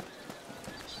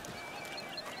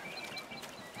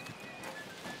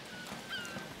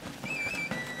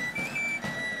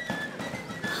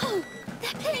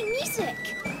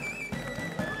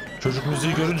 Çocuk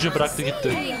müziği görünce bıraktı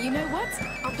gitti. Hey, you know what?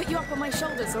 I'll put you up on my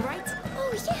shoulders, all right?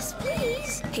 Oh yes,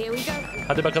 please. Here we go.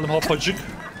 Hadi bakalım hoppacık.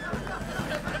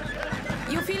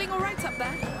 You're feeling all right up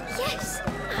there? Yes,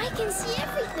 I can see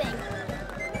everything.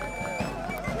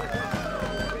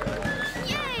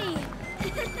 Yay!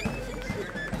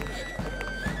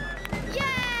 Yeah!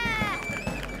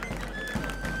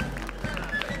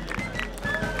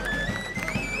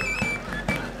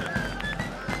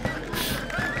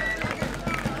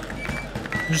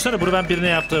 Düşünsene bunu ben birine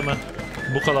yaptığımı.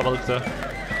 Bu kalabalıkta.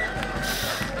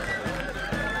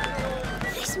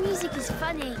 This music is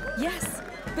funny. Yes,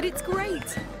 but it's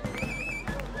great.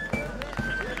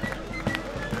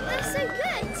 They're so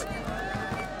good.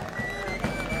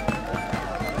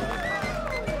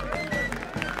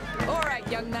 All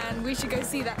right, young man, we should go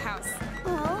see that house.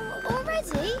 Oh,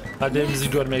 already? Hadi evimizi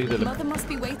görmeye gidelim. Mother must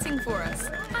be waiting for us.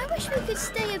 I wish we could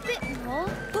stay a bit more.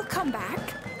 We'll come back.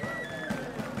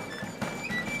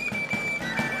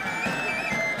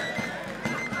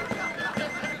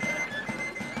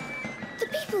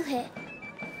 Here.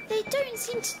 They don't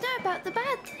seem to know about the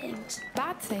bad things.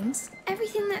 Bad things?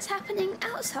 Everything that's happening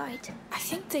outside. I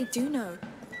think they do know.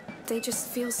 They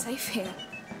just feel safe here.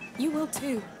 You will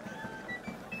too.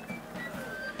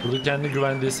 Burada kendi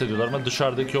güvende hissediyorlar ama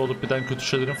dışarıdaki olup biten kötü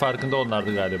şeylerin farkında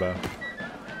onlardı galiba.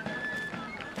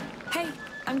 Hey,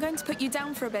 I'm going to put you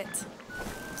down for a bit.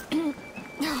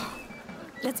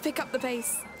 Let's pick up the pace.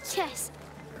 Yes.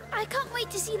 I can't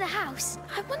wait to see the house.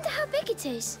 I wonder how big it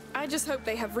is. I just hope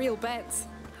they have real beds.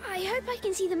 I hope I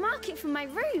can see the market from my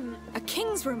room. A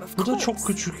king's room, of Bu course. da çok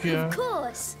küçük ya. Of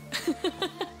course.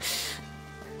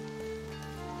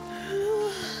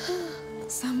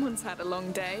 Someone's had a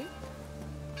long day.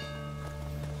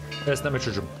 Esneme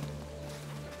çocuğum.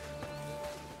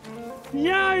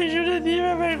 Ya şunu değil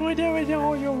mi?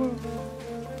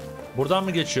 Buradan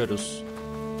mı geçiyoruz?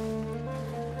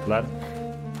 Lan.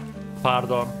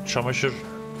 Pardon, çamaşır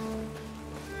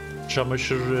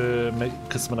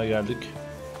kısmına geldik.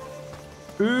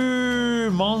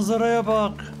 Manzaraya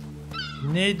bak.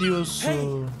 Ne diyorsun? Hey,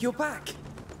 you're back.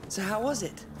 So how was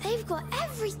it? They've got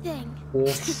everything.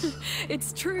 Of.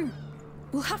 It's true.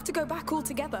 We'll have to go back all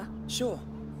together. Sure.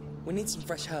 We need some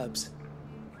fresh herbs.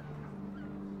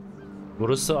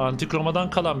 Burası antik Roma'dan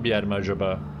kalan bir yer mi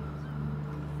acaba?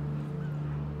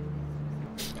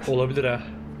 Olabilir ha.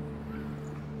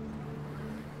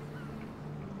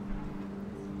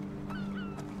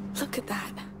 Look at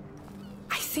that.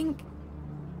 I think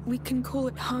we can call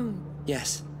it home.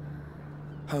 Yes.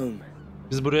 Home.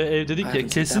 Biz buraya ev dedik ya,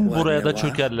 kesin buraya da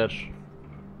çökerler.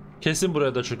 Kesin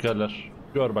buraya da çökerler.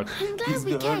 Gör bak. Biz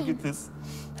bir örgütüz.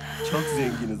 Çok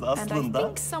zenginiz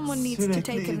aslında.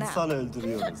 Sürekli insan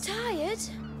öldürüyoruz. Tired?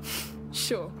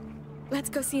 Sure.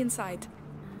 Let's go see inside.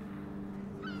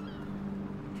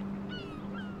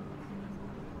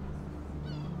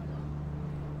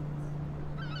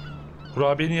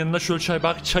 Kurabiyenin yanına şöyle çay.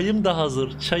 Bak çayım da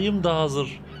hazır. Çayım da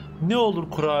hazır. Ne olur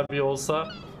kurabiye olsa.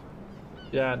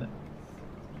 Yani.